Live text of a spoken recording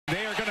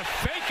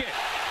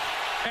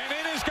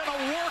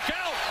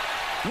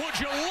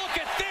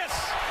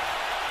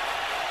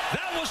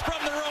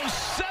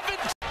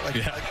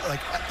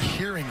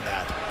hearing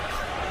that.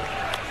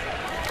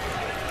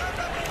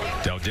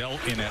 Dowdell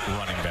in at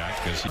running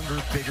back.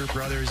 Younger, bigger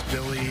brothers,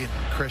 Billy and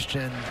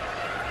Christian.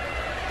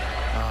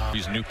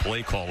 He's a new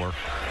play caller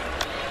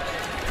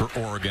for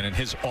Oregon, and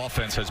his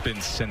offense has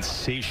been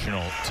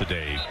sensational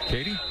today.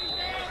 Katie?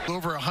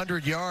 Over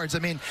 100 yards. I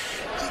mean,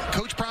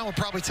 Coach Brown will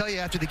probably tell you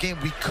after the game,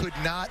 we could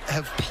not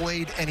have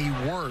played any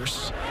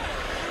worse.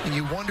 And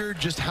you wondered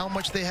just how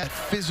much they had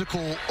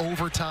physical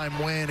overtime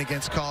win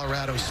against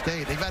Colorado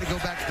State. They've got to go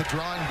back to the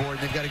drawing board,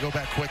 and they've got to go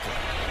back quickly.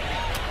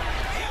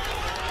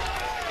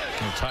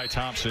 Well, Ty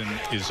Thompson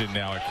is in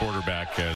now at quarterback.